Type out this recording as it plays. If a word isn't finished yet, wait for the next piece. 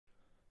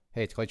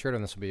Hey, it's Clay Trader,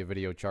 and this will be a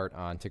video chart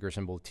on ticker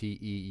symbol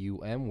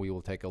TEUM. We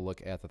will take a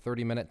look at the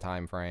 30-minute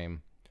time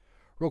frame.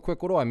 Real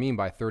quick, what do I mean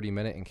by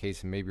 30-minute in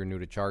case maybe you're new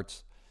to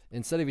charts?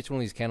 Instead of each one of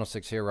these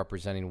candlesticks here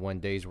representing 1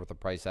 day's worth of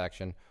price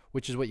action,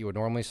 which is what you would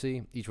normally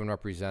see, each one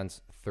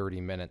represents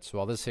 30 minutes. So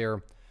while this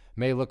here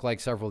may look like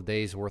several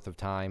days worth of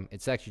time,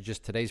 it's actually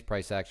just today's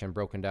price action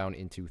broken down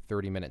into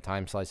 30-minute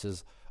time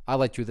slices. I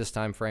like to this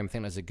time frame. I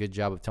think that's a good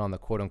job of telling the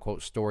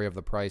quote-unquote story of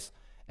the price,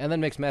 and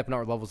then makes mapping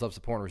out levels of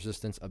support and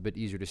resistance a bit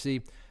easier to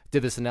see.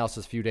 Did this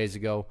analysis a few days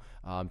ago,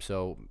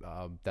 so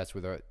that's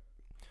where the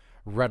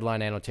red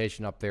line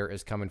annotation up there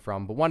is coming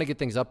from. But want to get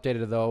things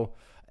updated though.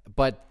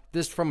 But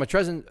this, from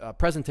a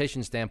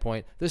presentation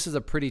standpoint, this is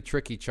a pretty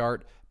tricky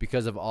chart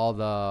because of all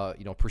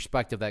the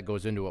perspective that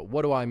goes into it.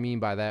 What do I mean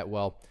by that?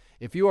 Well,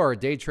 if you are a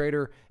day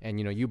trader and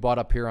you bought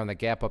up here on the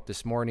gap up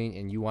this morning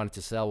and you wanted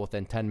to sell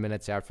within 10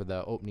 minutes after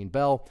the opening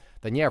bell,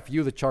 then yeah, for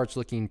you the chart's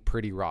looking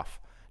pretty rough.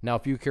 Now,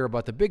 if you care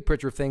about the big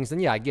picture of things, then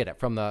yeah, I get it.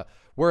 From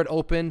where it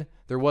opened,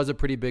 there was a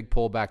pretty big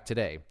pullback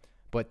today.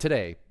 But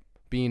today,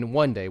 being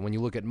 1 day, when you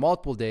look at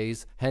multiple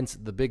days, hence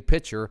the big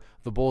picture,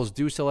 the bulls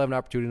do still have an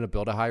opportunity to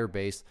build a higher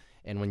base.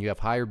 And when you have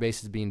higher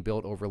bases being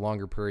built over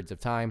longer periods of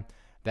time,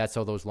 that's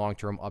how those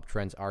long-term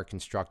uptrends are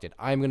constructed.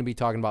 I'm going to be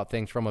talking about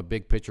things from a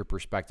big picture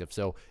perspective.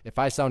 So if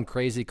I sound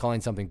crazy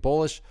calling something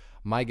bullish,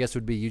 my guess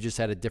would be you just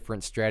had a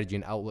different strategy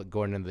and outlook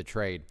going into the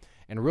trade.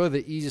 And really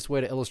the easiest way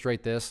to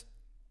illustrate this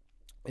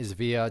is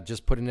via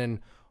just putting in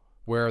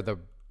where the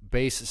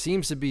base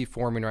seems to be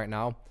forming right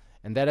now,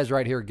 and that is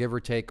right here, give or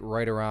take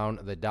right around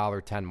the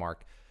 $1.10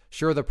 mark.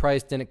 Sure, the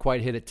price didn't quite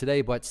hit it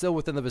today, but still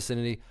within the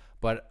vicinity.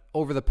 But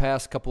over the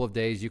past couple of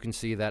days, you can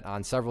see that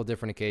on several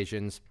different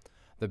occasions,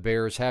 the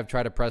bears have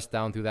tried to press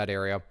down through that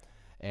area,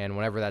 and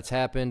whenever that's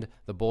happened,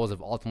 the bulls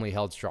have ultimately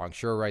held strong.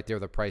 Sure, right there,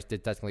 the price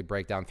did technically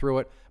break down through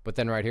it, but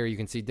then right here, you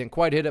can see didn't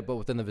quite hit it, but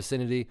within the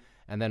vicinity.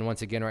 And then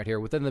once again, right here,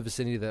 within the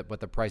vicinity,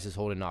 but the price is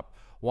holding up.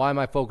 Why am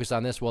I focused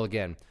on this? Well,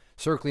 again,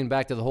 circling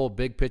back to the whole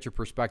big picture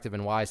perspective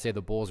and why I say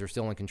the bulls are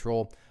still in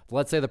control.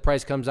 Let's say the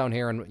price comes down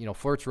here and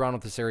flirts around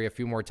with this area a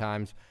few more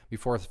times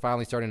before it's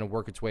finally starting to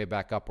work its way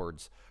back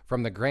upwards.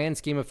 From the grand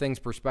scheme of things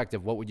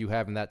perspective, what would you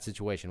have in that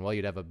situation? Well,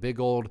 you'd have a big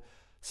old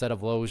set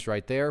of lows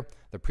right there.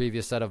 The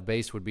previous set of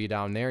base would be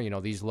down there.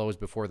 These lows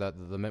before the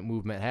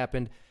movement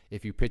happened.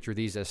 If you picture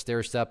these as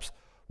stair steps,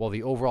 well,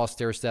 the overall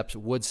stair steps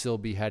would still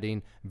be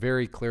heading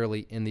very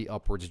clearly in the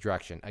upwards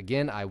direction.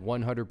 Again, I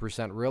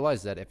 100%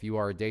 realize that if you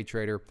are a day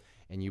trader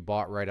and you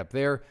bought right up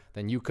there,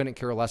 then you couldn't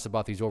care less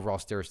about these overall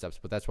stair steps.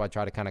 But that's why I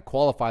try to kind of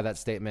qualify that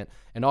statement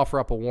and offer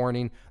up a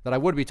warning that I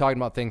would be talking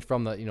about things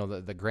from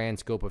the grand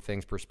scope of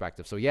things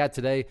perspective. So yeah,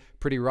 today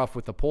pretty rough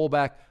with the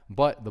pullback,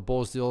 but the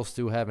bulls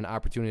still have an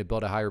opportunity to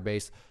build a higher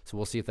base. So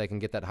we'll see if they can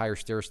get that higher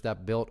stair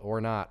step built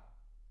or not.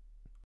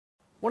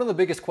 One of the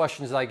biggest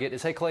questions that I get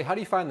is, hey Clay, how do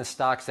you find the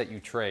stocks that you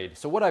trade?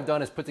 So what I've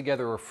done is put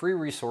together a free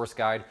resource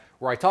guide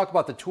where I talk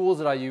about the tools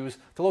that I use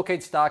to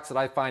locate stocks that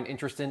I find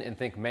interesting and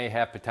think may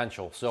have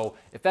potential. So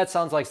if that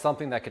sounds like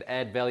something that could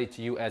add value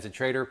to you as a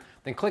trader,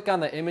 then click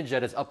on the image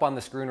that is up on the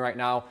screen right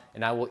now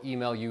and I will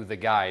email you the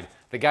guide.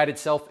 The guide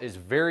itself is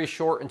very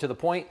short and to the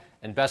point,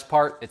 and best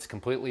part, it's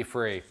completely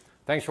free.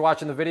 Thanks for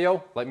watching the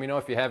video. Let me know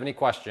if you have any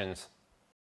questions.